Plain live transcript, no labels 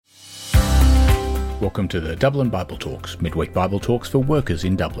Welcome to the Dublin Bible Talks, midweek Bible talks for workers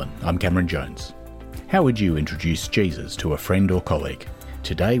in Dublin. I'm Cameron Jones. How would you introduce Jesus to a friend or colleague?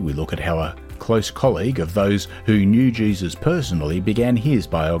 Today we look at how a close colleague of those who knew Jesus personally began his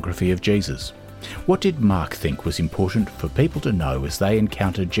biography of Jesus. What did Mark think was important for people to know as they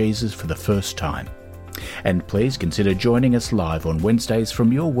encountered Jesus for the first time? And please consider joining us live on Wednesdays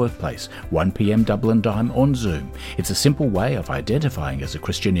from your workplace, 1 p.m. Dublin time on Zoom. It's a simple way of identifying as a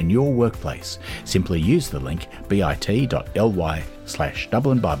Christian in your workplace. Simply use the link bit.ly/Dublin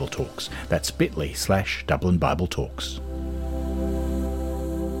Bible Talks. That's bit.ly/Dublin Bible Talks.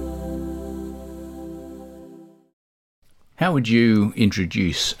 How would you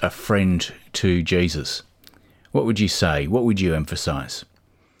introduce a friend to Jesus? What would you say? What would you emphasize?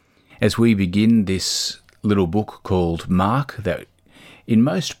 As we begin this little book called Mark, that in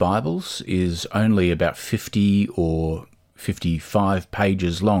most Bibles is only about 50 or 55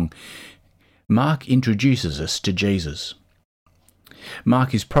 pages long, Mark introduces us to Jesus.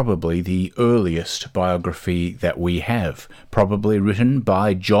 Mark is probably the earliest biography that we have, probably written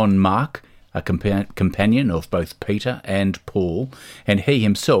by John Mark, a companion of both Peter and Paul, and he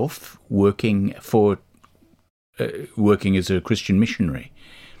himself working as a Christian missionary.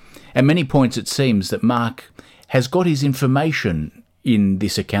 At many points it seems that Mark has got his information in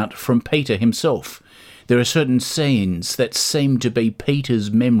this account from Peter himself. There are certain scenes that seem to be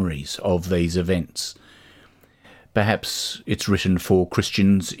Peter's memories of these events. Perhaps it's written for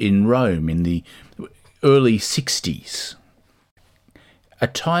Christians in Rome in the early 60s, a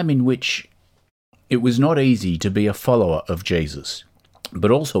time in which it was not easy to be a follower of Jesus, but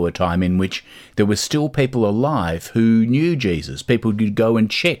also a time in which there were still people alive who knew Jesus. People could go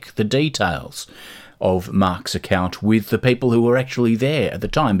and check the details of Mark's account with the people who were actually there at the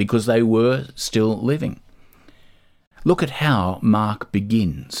time because they were still living. Look at how Mark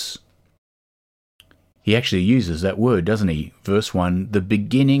begins. He actually uses that word, doesn't he? Verse 1, the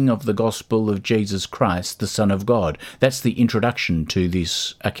beginning of the gospel of Jesus Christ, the Son of God. That's the introduction to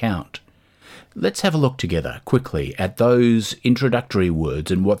this account. Let's have a look together quickly at those introductory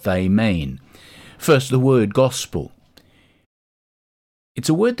words and what they mean. First, the word gospel. It's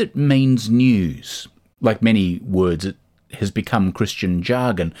a word that means news. Like many words, it has become Christian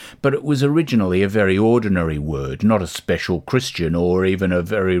jargon, but it was originally a very ordinary word, not a special Christian or even a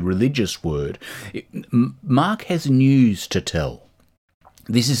very religious word. Mark has news to tell.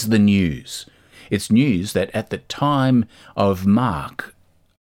 This is the news. It's news that at the time of Mark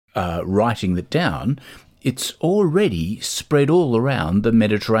writing that down, it's already spread all around the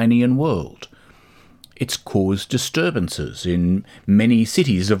Mediterranean world. It's caused disturbances in many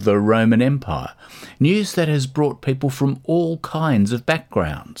cities of the Roman Empire. News that has brought people from all kinds of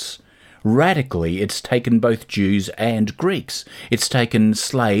backgrounds. Radically, it's taken both Jews and Greeks. It's taken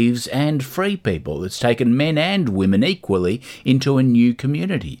slaves and free people. It's taken men and women equally into a new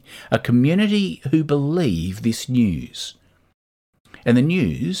community. A community who believe this news. And the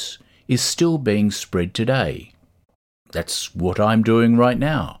news is still being spread today. That's what I'm doing right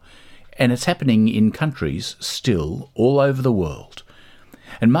now. And it's happening in countries still all over the world.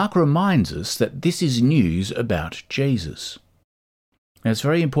 And Mark reminds us that this is news about Jesus. Now, it's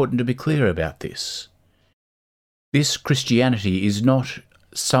very important to be clear about this. This Christianity is not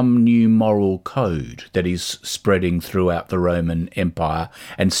some new moral code that is spreading throughout the Roman Empire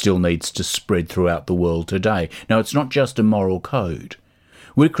and still needs to spread throughout the world today. No, it's not just a moral code.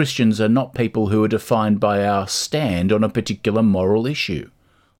 We Christians are not people who are defined by our stand on a particular moral issue.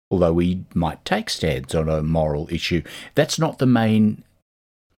 Although we might take stands on a moral issue, that's not the main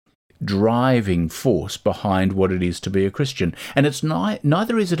driving force behind what it is to be a Christian. And it's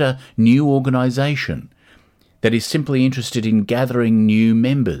neither is it a new organisation that is simply interested in gathering new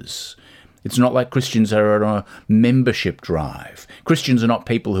members. It's not like Christians are on a membership drive. Christians are not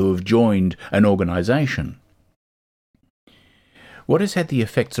people who have joined an organisation. What has had the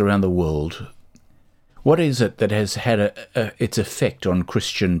effects around the world? What is it that has had its effect on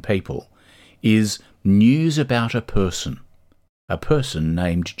Christian people? Is news about a person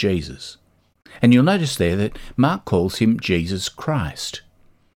named Jesus. And you'll notice there that Mark calls him Jesus Christ.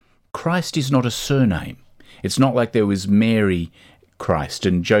 Christ is not a surname. It's not like there was Mary Christ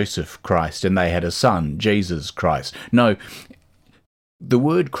and Joseph Christ and they had a son, Jesus Christ. No, the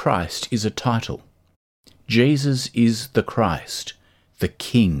word Christ is a title. Jesus is the Christ, the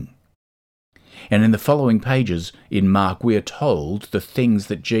King. And in the following pages in Mark, we are told the things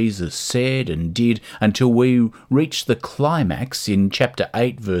that Jesus said and did until we reach the climax in chapter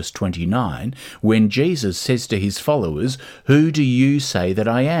 8, verse 29, when Jesus says to his followers, "Who do you say that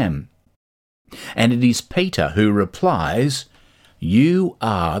I am?" And it is Peter who replies, "You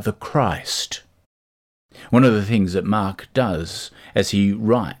are the Christ." One of the things that Mark does as he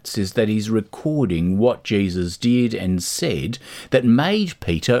writes is that he's recording what Jesus did and said that made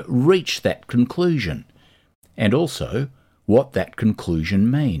Peter reach that conclusion, and also what that conclusion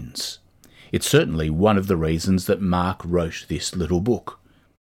means. It's certainly one of the reasons that Mark wrote this little book.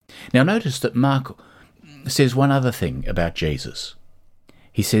 Now notice that Mark says one other thing about Jesus.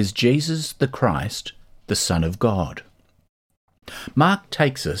 He says Jesus the Christ, the Son of God. Mark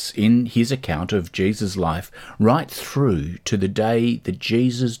takes us in his account of Jesus' life right through to the day that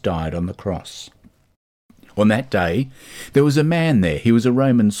Jesus died on the cross. On that day, there was a man there. He was a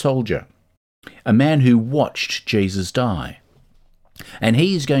Roman soldier, a man who watched Jesus die. And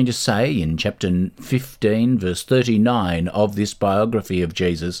he is going to say in chapter 15, verse 39 of this biography of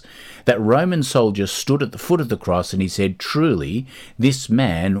Jesus, that Roman soldier stood at the foot of the cross and he said, "Truly, this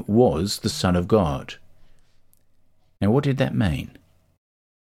man was the Son of God." Now, what did that mean?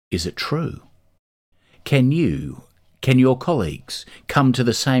 Is it true? Can your colleagues come to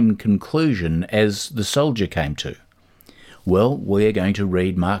the same conclusion as the soldier came to? Well, we're going to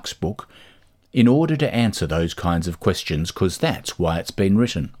read Mark's book in order to answer those kinds of questions, because that's why it's been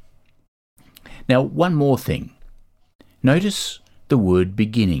written. Now, one more thing. Notice the word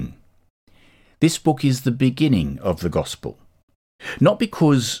beginning. This book is the beginning of the gospel. Not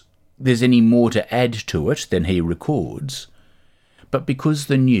because there's any more to add to it than he records, but because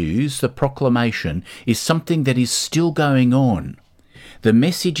the news, the proclamation, is something that is still going on. The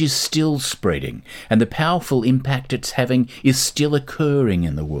message is still spreading, and the powerful impact it's having is still occurring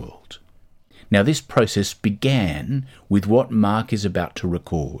in the world. Now, this process began with what Mark is about to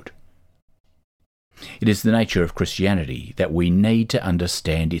record. It is the nature of Christianity that we need to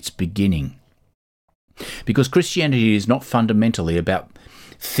understand its beginning. Because Christianity is not fundamentally about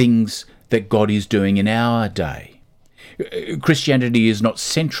things that God is doing in our day. Christianity is not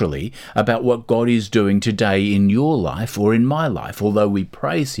centrally about what God is doing today in your life or in my life, although we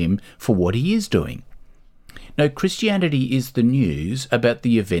praise him for what he is doing. No, Christianity is the news about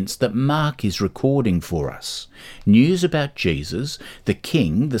the events that Mark is recording for us. News about Jesus, the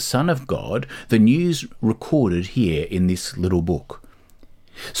King, the Son of God, the news recorded here in this little book.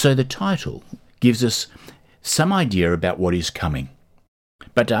 So the title gives us some idea about what is coming.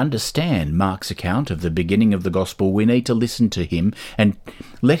 But to understand Mark's account of the beginning of the gospel, we need to listen to him and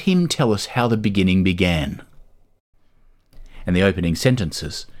let him tell us how the beginning began. And the opening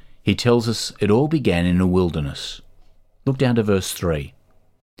sentences, he tells us it all began in a wilderness. Look down to verse 3.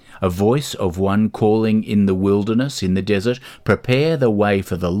 A voice of one calling in the wilderness, in the desert, "Prepare the way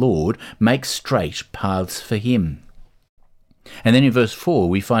for the Lord, make straight paths for him." And then in verse 4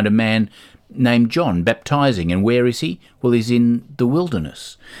 we find a man named John baptizing, and where is he? Well, he's in the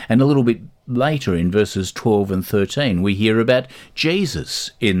wilderness. And a little bit later in verses 12 and 13 we hear about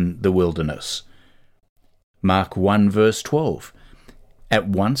Jesus in the wilderness. Mark 1 verse 12. At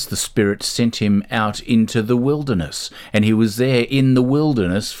once the Spirit sent him out into the wilderness, and he was there in the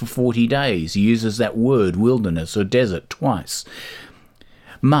wilderness for 40 days. He uses that word, wilderness or desert, twice.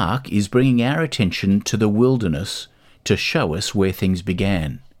 Mark is bringing our attention to the wilderness to show us where things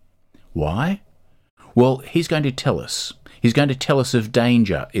began. Why? Well, he's going to tell us. He's going to tell us of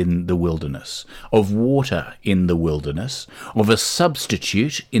danger in the wilderness, of water in the wilderness, of a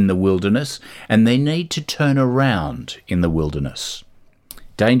substitute in the wilderness, and they need to turn around in the wilderness.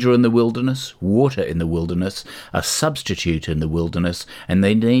 Danger in the wilderness, water in the wilderness, a substitute in the wilderness, and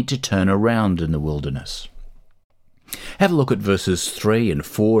they need to turn around in the wilderness. Have a look at verses 3 and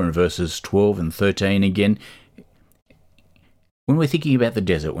 4 and verses 12 and 13 again. When we're thinking about the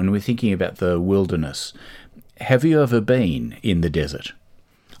desert, when we're thinking about the wilderness, have you ever been in the desert?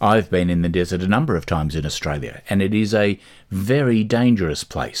 I've been in the desert a number of times in Australia, and it is a very dangerous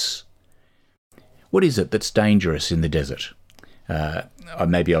place. What is it that's dangerous in the desert?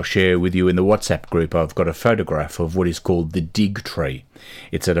 Maybe I'll share with you in the WhatsApp group. I've got a photograph of what is called the Dig Tree.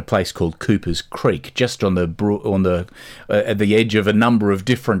 It's at a place called Cooper's Creek, just on the at the edge of a number of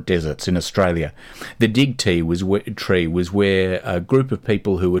different deserts in Australia. The Dig Tree was where a group of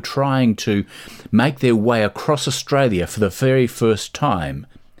people who were trying to make their way across Australia for the very first time,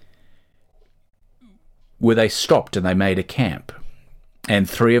 where they stopped and they made a camp. And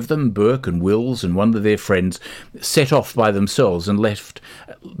 3 of them, Burke and Wills and one of their friends, set off by themselves and left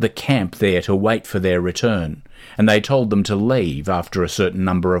the camp there to wait for their return. And they told them to leave after a certain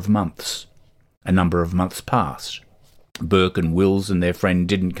number of months. A number of months passed. Burke and Wills and their friend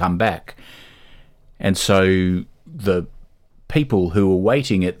didn't come back. And so the people who were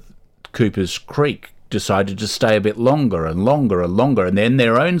waiting at Cooper's Creek decided to stay a bit longer and longer and longer, and then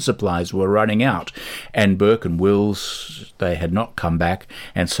their own supplies were running out. And Burke and Wills, they had not come back,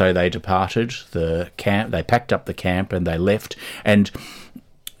 and so they departed the camp. They packed up the camp and they left, and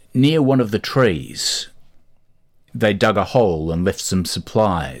near one of the trees they dug a hole and left some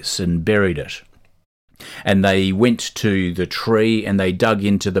supplies and buried it. And they went to the tree and they dug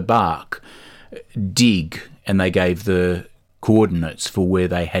into the bark, dig, and they gave the coordinates for where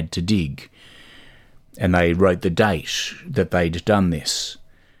they had to dig. And they wrote the date that they'd done this.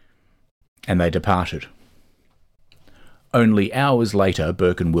 And they departed. Only hours later,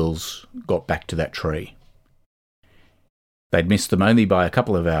 Burke and Wills got back to that tree. They'd missed them only by a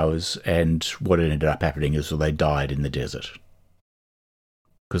couple of hours, and what ended up happening is that they died in the desert.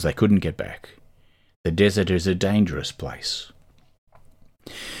 Because they couldn't get back. The desert is a dangerous place.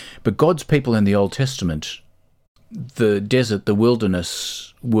 But God's people in the Old Testament, the desert, the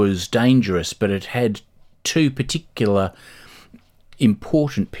wilderness, was dangerous, but it had two particular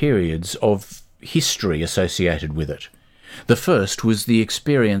important periods of history associated with it. The first was the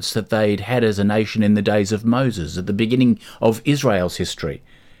experience that they'd had as a nation in the days of Moses, at the beginning of Israel's history.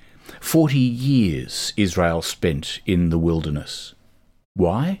 40 years Israel spent in the wilderness.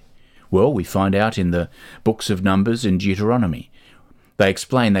 Why? Well, we find out in the books of Numbers and Deuteronomy. They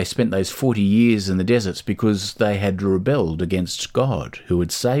explain they spent those 40 years in the deserts because they had rebelled against God, who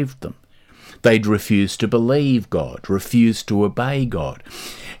had saved them. They'd refused to believe God, refused to obey God.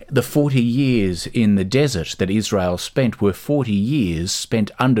 The 40 years in the desert that Israel spent were 40 years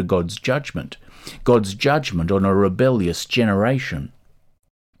spent under God's judgment on a rebellious generation.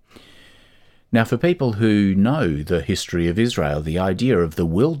 Now, for people who know the history of Israel, the idea of the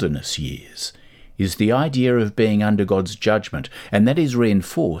wilderness years is the idea of being under God's judgment, and that is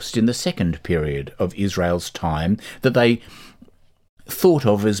reinforced in the second period of Israel's time that they thought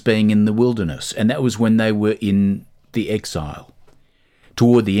of as being in the wilderness, and that was when they were in the exile.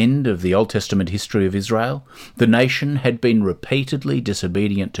 Toward the end of the Old Testament history of Israel, the nation had been repeatedly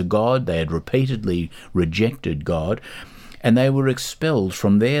disobedient to God, they had repeatedly rejected God, and they were expelled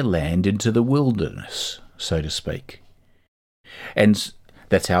from their land into the wilderness, so to speak. And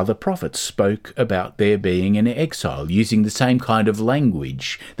that's how the prophets spoke about their being in exile, using the same kind of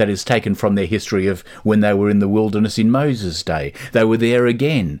language that is taken from their history of when they were in the wilderness in Moses' day. They were there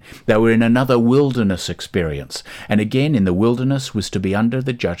again. They were in another wilderness experience. And again, in the wilderness was to be under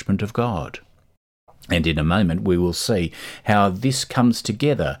the judgment of God. And in a moment we will see how this comes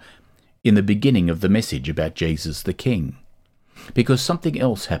together in the beginning of the message about Jesus the King. Because something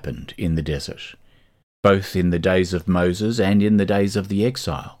else happened in the desert, both in the days of Moses and in the days of the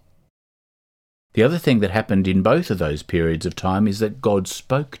exile. The other thing that happened in both of those periods of time is that God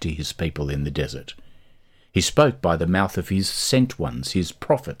spoke to his people in the desert. He spoke by the mouth of his sent ones, his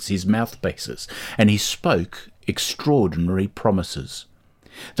prophets, his mouthpieces, and he spoke extraordinary promises.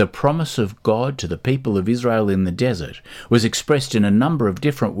 The promise of God to the people of Israel in the desert was expressed in a number of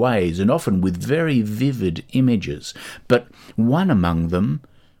different ways and often with very vivid images, but one among them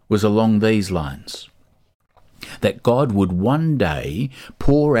was along these lines: that God would one day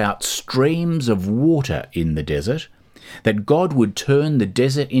pour out streams of water in the desert, that God would turn the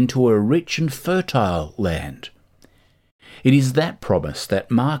desert into a rich and fertile land. It is that promise that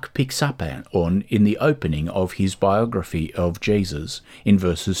Mark picks up on in the opening of his biography of Jesus in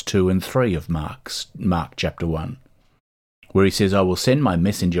verses 2 and 3 of Mark chapter 1, where he says, "I will send my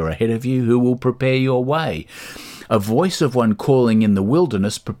messenger ahead of you who will prepare your way. A voice of one calling in the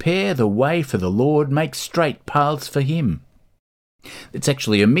wilderness, prepare the way for the Lord, make straight paths for him." It's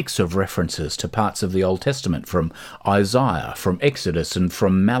actually a mix of references to parts of the Old Testament, from Isaiah, from Exodus, and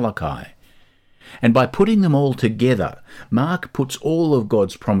from Malachi. And by putting them all together, Mark puts all of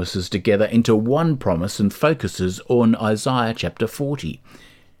God's promises together into one promise and focuses on Isaiah chapter 40.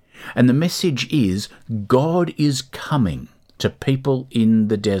 And the message is, God is coming to people in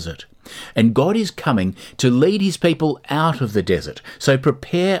the desert. And God is coming to lead his people out of the desert, so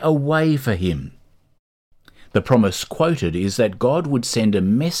prepare a way for him. The promise quoted is that God would send a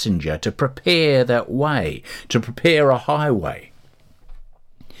messenger to prepare that way, to prepare a highway.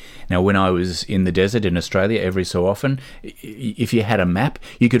 Now, when I was in the desert in Australia, every so often, if you had a map,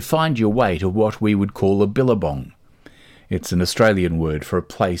 you could find your way to what we would call a billabong. It's an Australian word for a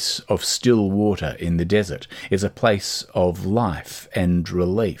place of still water in the desert. It's a place of life and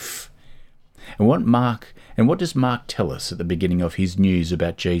relief. And what does Mark tell us at the beginning of his news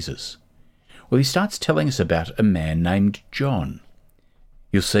about Jesus? Well, he starts telling us about a man named John.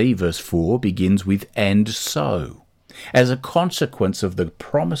 You'll see verse 4 begins with "and so." As a consequence of the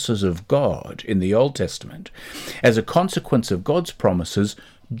promises of God in the Old Testament, as a consequence of God's promises,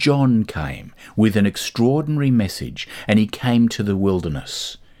 John came with an extraordinary message, and he came to the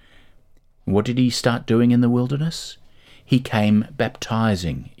wilderness. What did he start doing in the wilderness? He came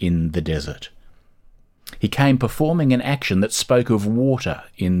baptizing in the desert. He came performing an action that spoke of water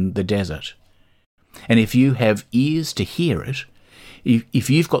in the desert. And if you have ears to hear it, if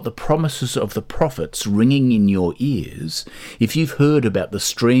you've got the promises of the prophets ringing in your ears, if you've heard about the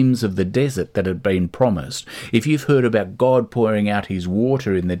streams of the desert that had been promised, if you've heard about God pouring out his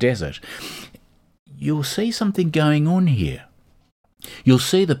water in the desert, you'll see something going on here. You'll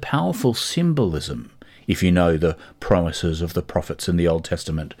see the powerful symbolism, if you know the promises of the prophets in the Old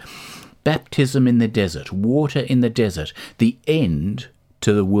Testament. Baptism in the desert, water in the desert, the end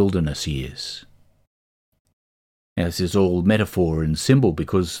to the wilderness years. Now, this is all metaphor and symbol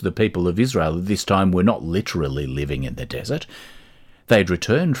because the people of Israel at this time were not literally living in the desert. They'd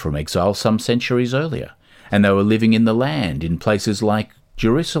returned from exile some centuries earlier, and they were living in the land in places like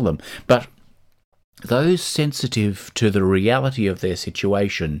Jerusalem. But those sensitive to the reality of their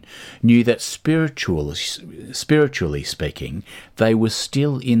situation knew that spiritually speaking, they were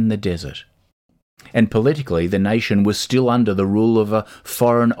still in the desert. And politically, the nation was still under the rule of a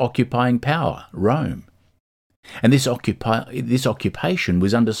foreign occupying power, Rome. And this occupation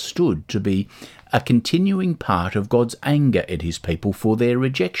was understood to be a continuing part of God's anger at his people for their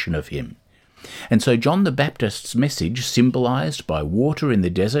rejection of him. And so John the Baptist's message, symbolised by water in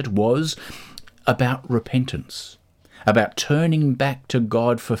the desert, was about repentance, about turning back to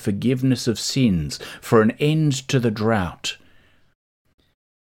God for forgiveness of sins, for an end to the drought,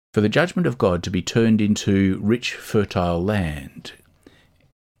 for the judgment of God to be turned into rich, fertile land,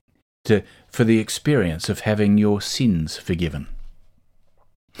 for the experience of having your sins forgiven.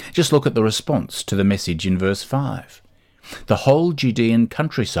 Just look at the response to the message in verse 5. The whole Judean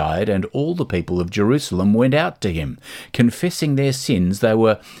countryside and all the people of Jerusalem went out to him. Confessing their sins, they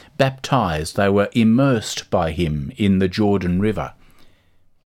were baptized, they were immersed by him in the Jordan River.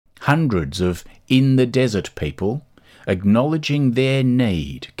 Hundreds of in-the-desert people, acknowledging their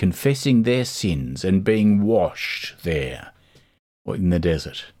need, confessing their sins, and being washed there, in the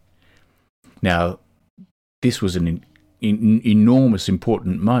desert. Now, this was an enormous,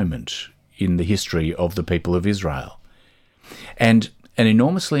 important moment in the history of the people of Israel, and an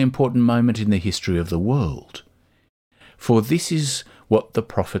enormously important moment in the history of the world. For this is what the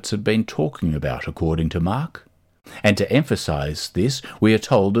prophets had been talking about, according to Mark. And to emphasise this, we are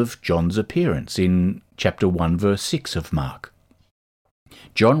told of John's appearance in chapter 1, verse 6 of Mark.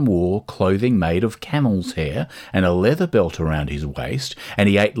 John wore clothing made of camel's hair and a leather belt around his waist, and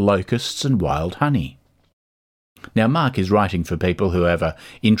he ate locusts and wild honey. Now, Mark is writing for people who have an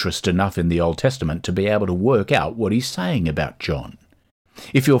interest enough in the Old Testament to be able to work out what he's saying about John.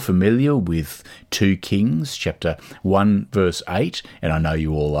 If you're familiar with 2 Kings, chapter 1, verse 8, and I know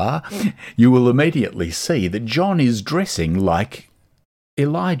you all are, you will immediately see that John is dressing like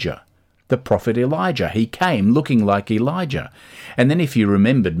Elijah, the prophet Elijah. He came looking like Elijah. And then if you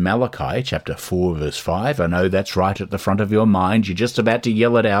remembered Malachi, chapter 4, verse 5, I know that's right at the front of your mind, you're just about to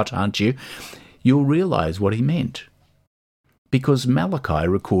yell it out, aren't you? You'll realise what he meant. Because Malachi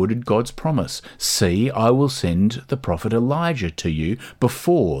recorded God's promise, "See, I will send the prophet Elijah to you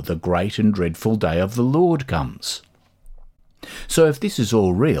before the great and dreadful day of the Lord comes." So if this is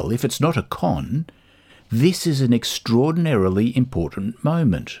all real, if it's not a con, this is an extraordinarily important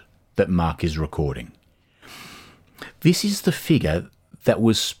moment that Mark is recording. This is the figure that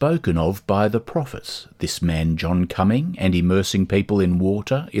was spoken of by the prophets, this man John coming and immersing people in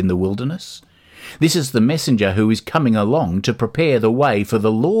water in the wilderness. This is the messenger who is coming along to prepare the way for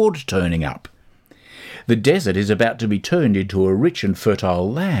the Lord turning up. The desert is about to be turned into a rich and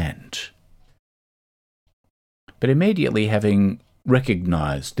fertile land. But immediately having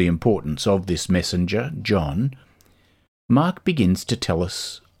recognised the importance of this messenger, John, Mark begins to tell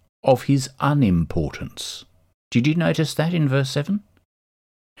us of his unimportance. Did you notice that in verse 7?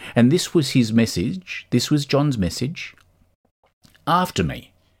 And this was his message, this was John's message. "After me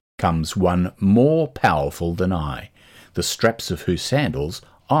comes one more powerful than I, the straps of whose sandals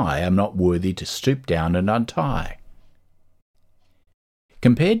I am not worthy to stoop down and untie."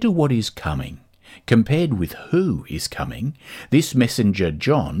 Compared to what is coming, compared with who is coming, this messenger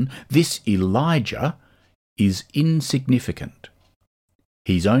John, this Elijah, is insignificant.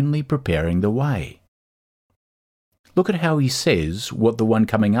 He's only preparing the way. Look at how he says what the one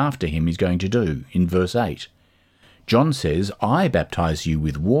coming after him is going to do in verse 8. John says, "I baptize you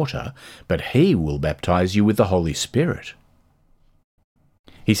with water, but he will baptize you with the Holy Spirit."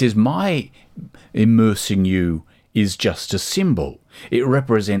 He says, "My immersing you is just a symbol. It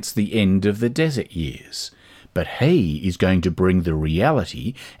represents the end of the desert years. But he is going to bring the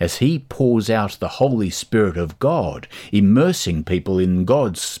reality as he pours out the Holy Spirit of God, immersing people in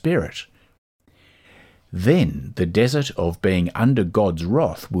God's Spirit. Then the desert of being under God's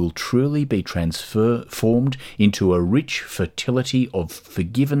wrath will truly be transformed into a rich fertility of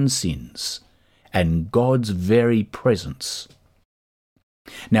forgiven sins and God's very presence.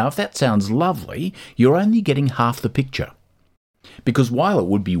 Now, if that sounds lovely, you're only getting half the picture. Because while it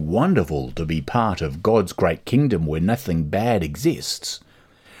would be wonderful to be part of God's great kingdom where nothing bad exists,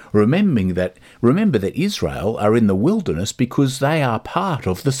 remember that Israel are in the wilderness because they are part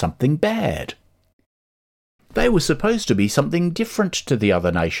of the something bad. They were supposed to be something different to the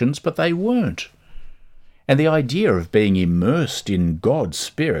other nations, but they weren't. And the idea of being immersed in God's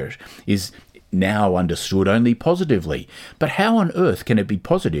Spirit is now understood only positively. But how on earth can it be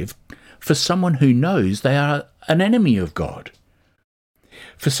positive for someone who knows they are an enemy of God?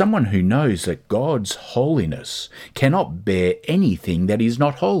 For someone who knows that God's holiness cannot bear anything that is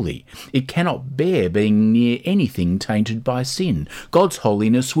not holy. It cannot bear being near anything tainted by sin. God's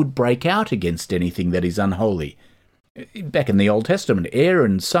holiness would break out against anything that is unholy. Back in the Old Testament,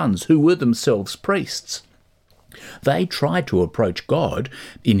 Aaron's sons, who were themselves priests, they tried to approach God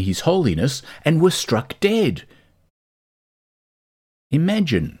in his holiness and were struck dead.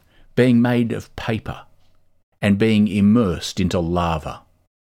 Imagine being made of paper and being immersed into lava.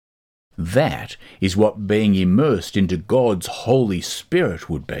 That is what being immersed into God's Holy Spirit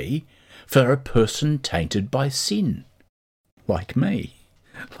would be for a person tainted by sin. Like me,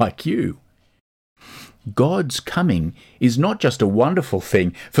 like you. God's coming is not just a wonderful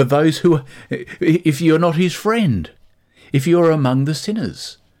thing for those who, if you're not his friend, if you're among the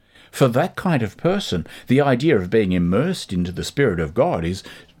sinners. For that kind of person, the idea of being immersed into the Spirit of God is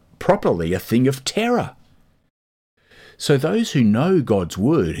properly a thing of terror. So those who know God's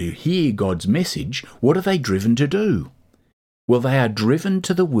word, who hear God's message, what are they driven to do? Well, they are driven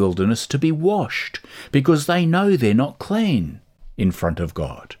to the wilderness to be washed, because they know they're not clean in front of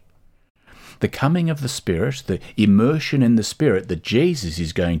God. The coming of the Spirit, the immersion in the Spirit that Jesus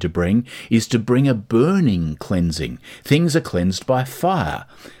is going to bring, is to bring a burning cleansing. Things are cleansed by fire.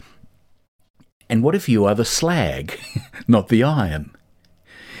 And what if you are the slag, not the iron?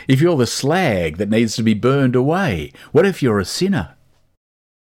 If you're the slag that needs to be burned away, what if you're a sinner?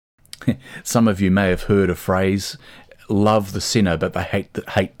 Some of you may have heard a phrase, love the sinner, but they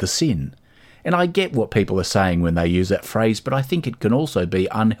hate the sin. And I get what people are saying when they use that phrase, but I think it can also be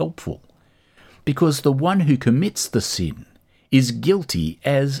unhelpful. Because the one who commits the sin is guilty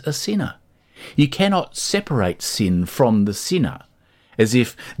as a sinner. You cannot separate sin from the sinner, as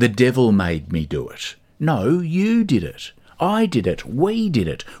if the devil made me do it. No, you did it. I did it. We did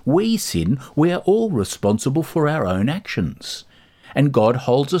it. We sin. We are all responsible for our own actions. And God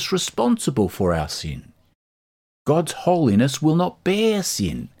holds us responsible for our sin. God's holiness will not bear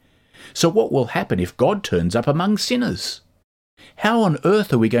sin. So what will happen if God turns up among sinners? How on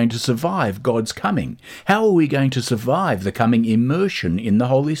earth are we going to survive God's coming? How are we going to survive the coming immersion in the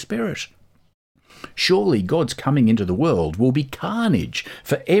Holy Spirit? Surely God's coming into the world will be carnage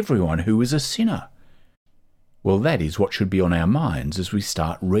for everyone who is a sinner. Well, that is what should be on our minds as we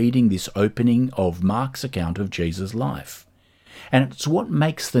start reading this opening of Mark's account of Jesus' life. And it's what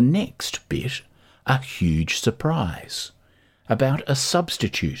makes the next bit a huge surprise, about a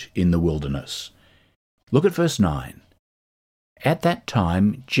substitute in the wilderness. Look at verse 9. At that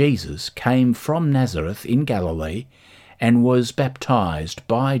time Jesus came from Nazareth in Galilee and was baptized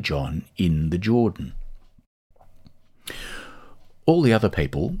by John in the Jordan. All the other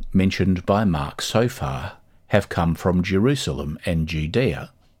people mentioned by Mark so far have come from Jerusalem and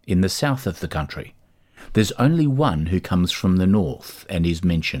Judea in the south of the country. There's only one who comes from the north and is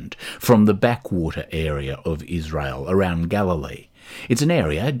mentioned, from the backwater area of Israel around Galilee. It's an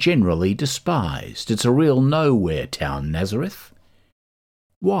area generally despised. It's a real nowhere town, Nazareth.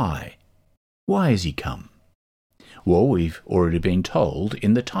 Why? Why has he come? Well, we've already been told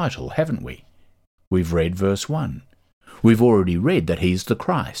in the title, haven't we? We've read verse 1. We've already read that he's the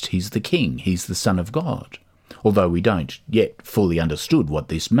Christ, he's the King, he's the Son of God. Although we don't yet fully understood what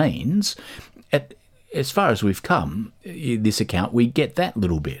this means, as far as we've come, in this account, we get that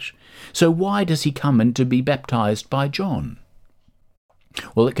little bit. So why does he come and to be baptized by John?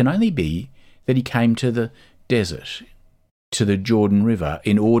 Well, it can only be that he came to the desert, to the Jordan River,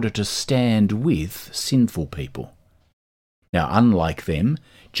 in order to stand with sinful people. Now, unlike them,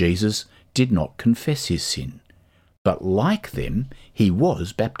 Jesus did not confess his sin, but like them, he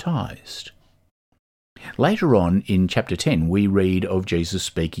was baptized. Later on in chapter 10, we read of Jesus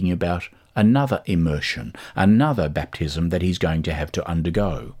speaking about another immersion, another baptism that he's going to have to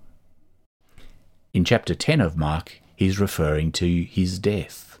undergo. In chapter 10 of Mark, he's referring to his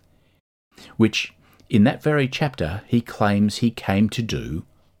death, which in that very chapter he claims he came to do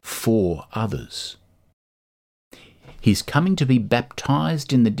for others. His coming to be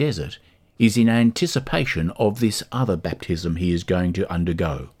baptized in the desert is in anticipation of this other baptism he is going to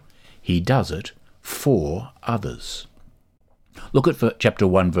undergo. He does it for others. Look at chapter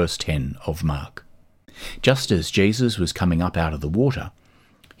 1 verse 10 of Mark. Just as Jesus was coming up out of the water,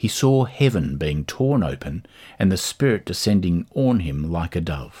 he saw heaven being torn open and the Spirit descending on him like a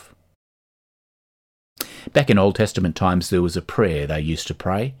dove. Back in Old Testament times there was a prayer they used to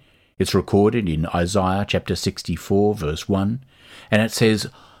pray. It's recorded in Isaiah chapter 64 verse 1, and it says,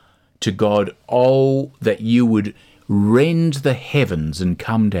 "To God, oh, that you would rend the heavens and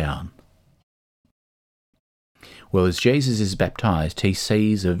come down." Well, as Jesus is baptized, he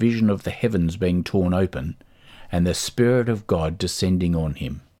sees a vision of the heavens being torn open and the Spirit of God descending on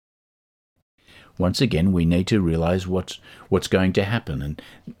him. Once again, we need to realize what's going to happen, and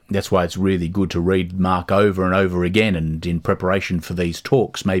that's why it's really good to read Mark over and over again, and in preparation for these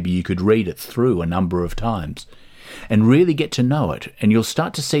talks, maybe you could read it through a number of times and really get to know it, and you'll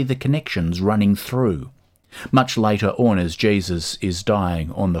start to see the connections running through. Much later on, as Jesus is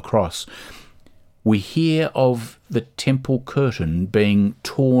dying on the cross, we hear of the temple curtain being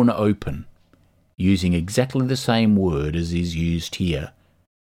torn open, using exactly the same word as is used here.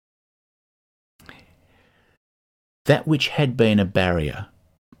 That which had been a barrier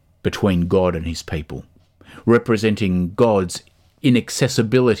between God and his people, representing God's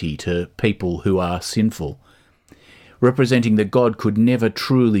inaccessibility to people who are sinful, representing that God could never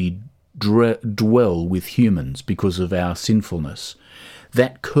truly dwell with humans because of our sinfulness.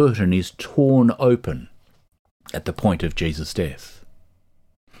 That curtain is torn open at the point of Jesus' death.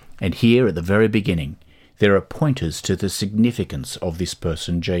 And here at the very beginning, there are pointers to the significance of this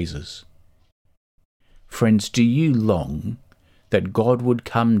person, Jesus. Friends, do you long that God would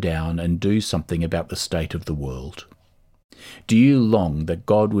come down and do something about the state of the world? Do you long that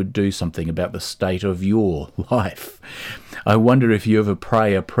God would do something about the state of your life? I wonder if you ever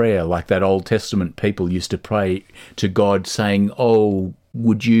pray a prayer like that Old Testament people used to pray to God, saying, "Oh,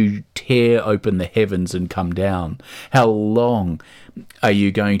 would you tear open the heavens and come down? How long are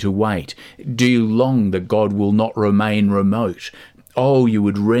you going to wait? Do you long that God will not remain remote? Oh, you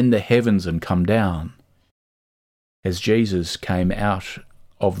would rend the heavens and come down." As Jesus came out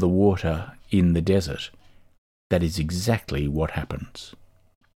of the water in the desert, that is exactly what happens.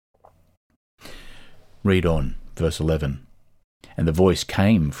 Read on, verse 11. "And the voice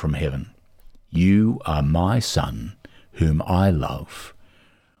came from heaven, 'You are my Son, whom I love.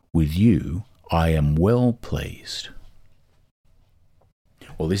 With you I am well pleased.'"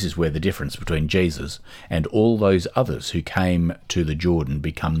 Well, this is where the difference between Jesus and all those others who came to the Jordan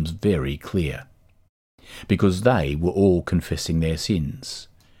becomes very clear, because they were all confessing their sins.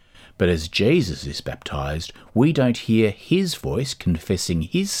 But as Jesus is baptized, we don't hear his voice confessing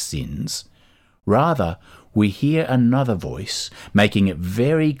his sins. Rather, we hear another voice making it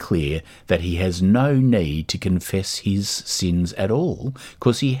very clear that he has no need to confess his sins at all,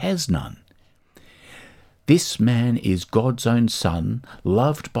 because he has none. This man is God's own Son,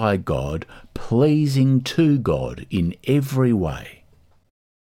 loved by God, pleasing to God in every way.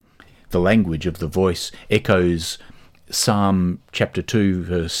 The language of the voice echoes Psalm chapter 2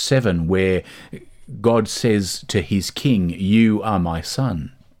 verse 7, where God says to his king, "You are my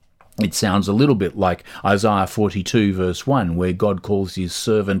son." It sounds a little bit like Isaiah 42 verse 1, where God calls his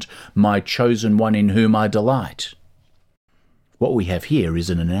servant "my chosen one in whom I delight." What we have here is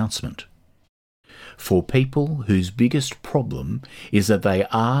an announcement. For people whose biggest problem is that they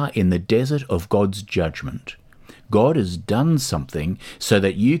are in the desert of God's judgment, God has done something so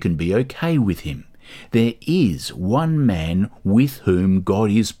that you can be okay with him. There is one man with whom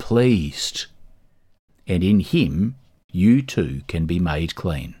God is pleased, and in him you too can be made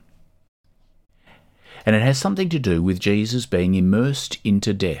clean. And it has something to do with Jesus being immersed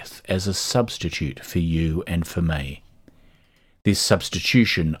into death as a substitute for you and for me. This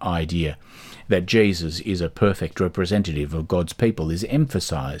substitution idea that Jesus is a perfect representative of God's people is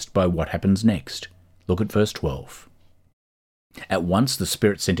emphasized by what happens next. Look at verse 12. "At once the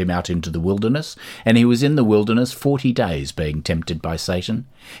Spirit sent him out into the wilderness, and he was in the wilderness 40 days being tempted by Satan.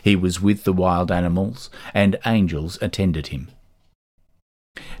 He was with the wild animals, and angels attended him."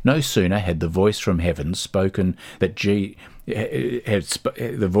 No sooner had the voice from heaven spoken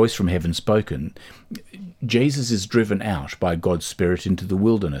Jesus is driven out by God's Spirit into the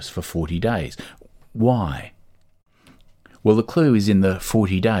wilderness for 40 days. Why? Well, the clue is in the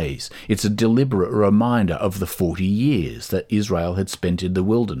 40 days. It's a deliberate reminder of the 40 years that Israel had spent in the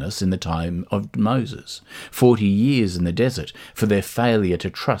wilderness in the time of Moses. 40 years in the desert for their failure to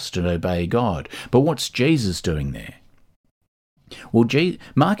trust and obey God. But what's Jesus doing there? Well,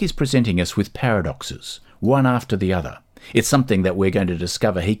 Mark is presenting us with paradoxes, one after the other. It's something that we're going to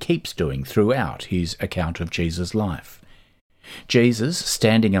discover he keeps doing throughout his account of Jesus' life. Jesus,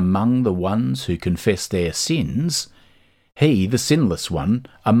 standing among the ones who confess their sins, he, the sinless one,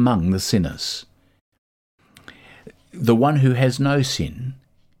 among the sinners. The one who has no sin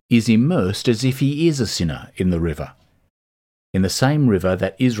is immersed as if he is a sinner in the river, in the same river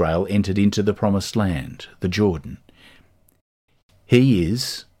that Israel entered into the promised land, the Jordan. He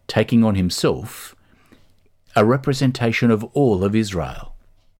is taking on himself a representation of all of Israel.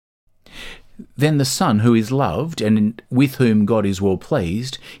 Then the Son, who is loved and with whom God is well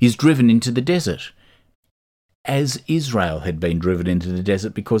pleased, is driven into the desert, as Israel had been driven into the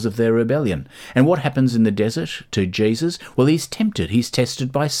desert because of their rebellion. And what happens in the desert to Jesus? Well, he's tempted. He's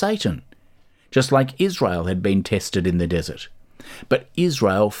tested by Satan, just like Israel had been tested in the desert. But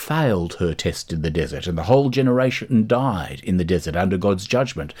Israel failed her test in the desert, and the whole generation died in the desert under God's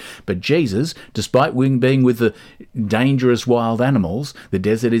judgment. But Jesus, despite being with the dangerous wild animals, the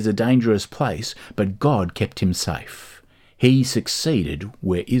desert is a dangerous place, but God kept him safe. He succeeded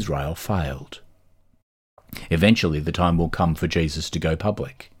where Israel failed. Eventually the time will come for Jesus to go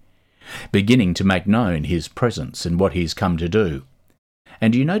public, beginning to make known his presence and what he's come to do.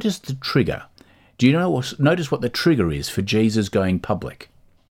 And do you notice the trigger? Notice what the trigger is for Jesus going public?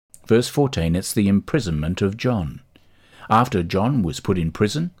 Verse 14, it's the imprisonment of John. After John was put in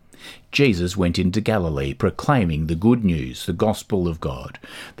prison, Jesus went into Galilee, proclaiming the good news, the gospel of God.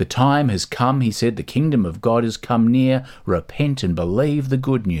 The time has come, he said, the kingdom of God has come near. Repent and believe the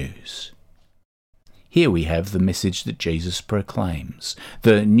good news. Here we have the message that Jesus proclaims,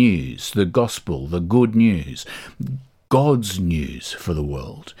 the news, the gospel, the good news, God's news for the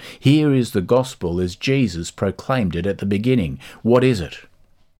world. Here is the gospel as Jesus proclaimed it at the beginning. What is it?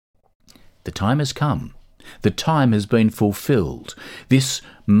 The time has come. The time has been fulfilled. This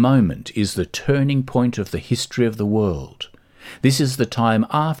moment is the turning point of the history of the world. This is the time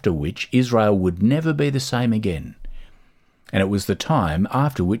after which Israel would never be the same again. And it was the time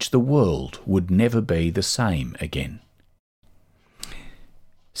after which the world would never be the same again.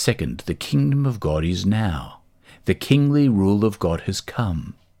 Second, the kingdom of God is now. The kingly rule of God has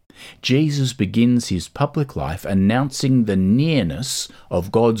come. Jesus begins his public life announcing the nearness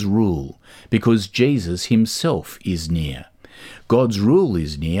of God's rule, because Jesus himself is near. God's rule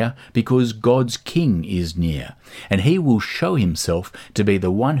is near because God's King is near, and he will show himself to be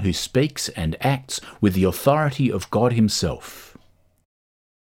the one who speaks and acts with the authority of God himself.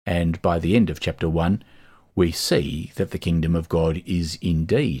 And by the end of chapter 1, we see that the kingdom of God is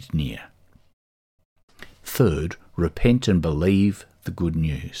indeed near. Third, repent and believe the good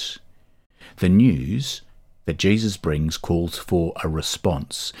news. The news that Jesus brings calls for a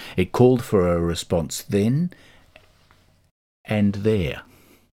response. It called for a response then and there.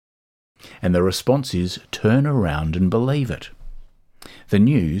 And the response is turn around and believe it. The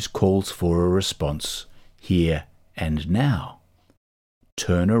news calls for a response here and now.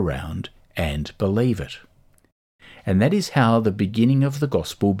 Turn around and believe it. And that is how the beginning of the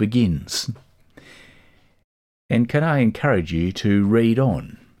gospel begins. And can I encourage you to read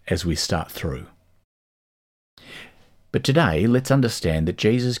on as we start through? But today, let's understand that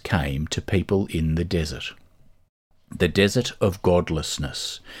Jesus came to people in the desert. The desert of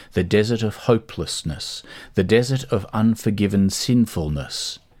godlessness, the desert of hopelessness, the desert of unforgiven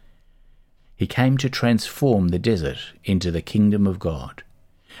sinfulness. He came to transform the desert into the kingdom of God,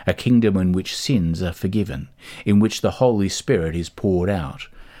 a kingdom in which sins are forgiven, in which the Holy Spirit is poured out.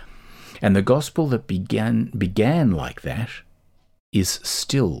 And the gospel that began like that is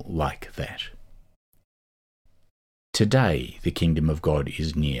still like that. Today, the kingdom of God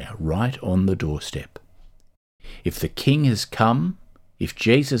is near, right on the doorstep. If the King has come, if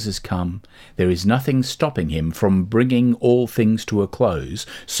Jesus has come, there is nothing stopping him from bringing all things to a close.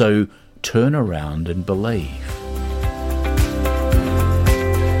 So turn around and believe.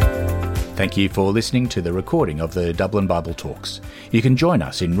 Thank you for listening to the recording of the Dublin Bible Talks. You can join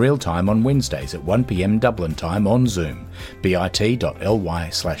us in real time on Wednesdays at 1 p.m. Dublin time on Zoom,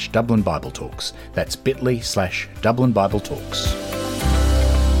 bit.ly/Dublin Bible Talks. That's bit.ly/Dublin Bible Talks.